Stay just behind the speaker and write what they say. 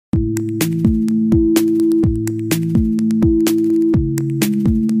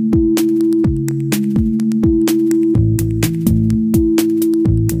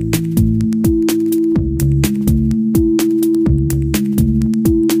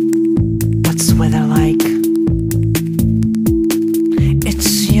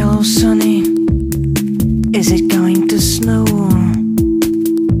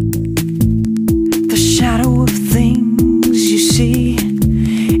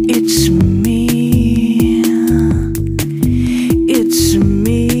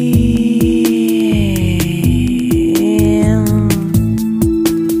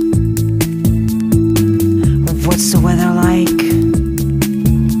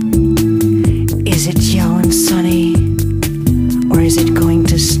Is it yellow and sunny, or is it going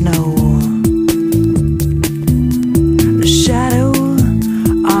to snow? The shadow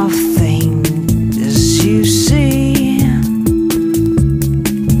of things you see,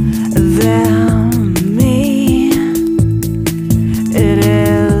 they're me, it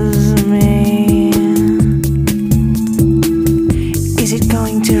is me. Is it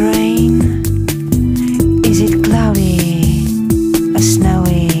going to rain? Is it cloudy or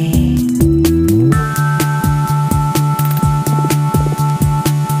snowy?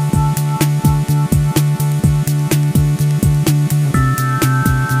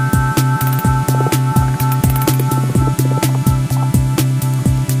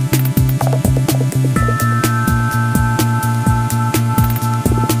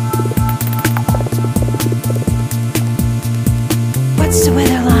 What's the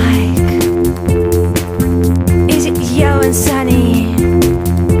weather like? Is it yellow and sunny,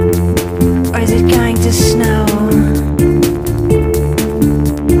 or is it going to snow?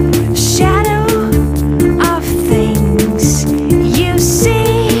 Shadow of things you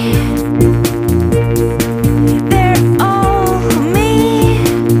see, they're all me,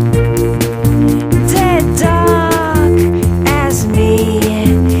 they're dark as me,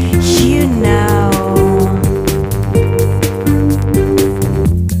 you know.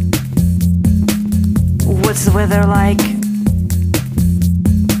 What's the weather like?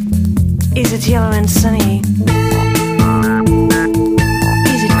 Is it yellow and sunny?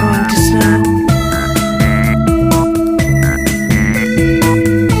 Is it going to snow?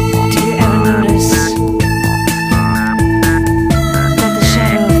 Do you ever notice that the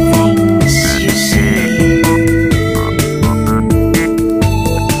shadow of things you see,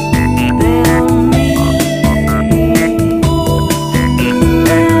 they're me,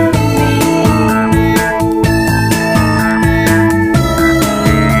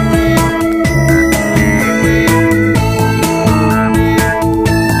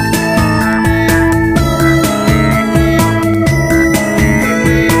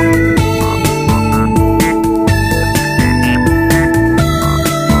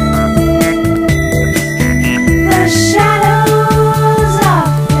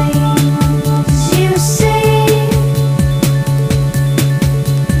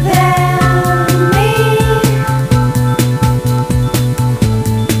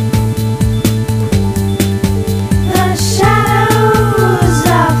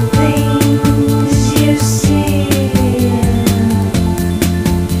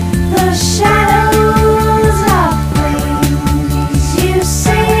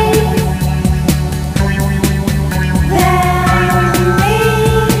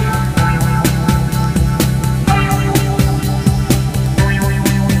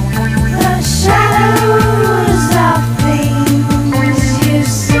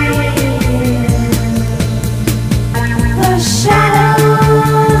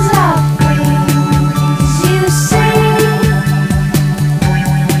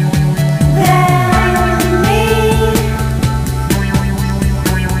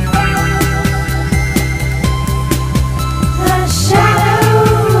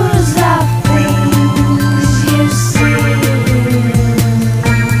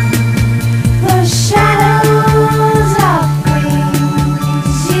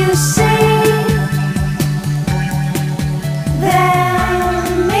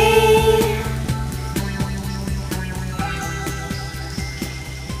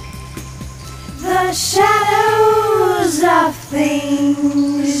 they're the shadows of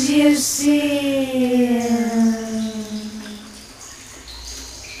things you see.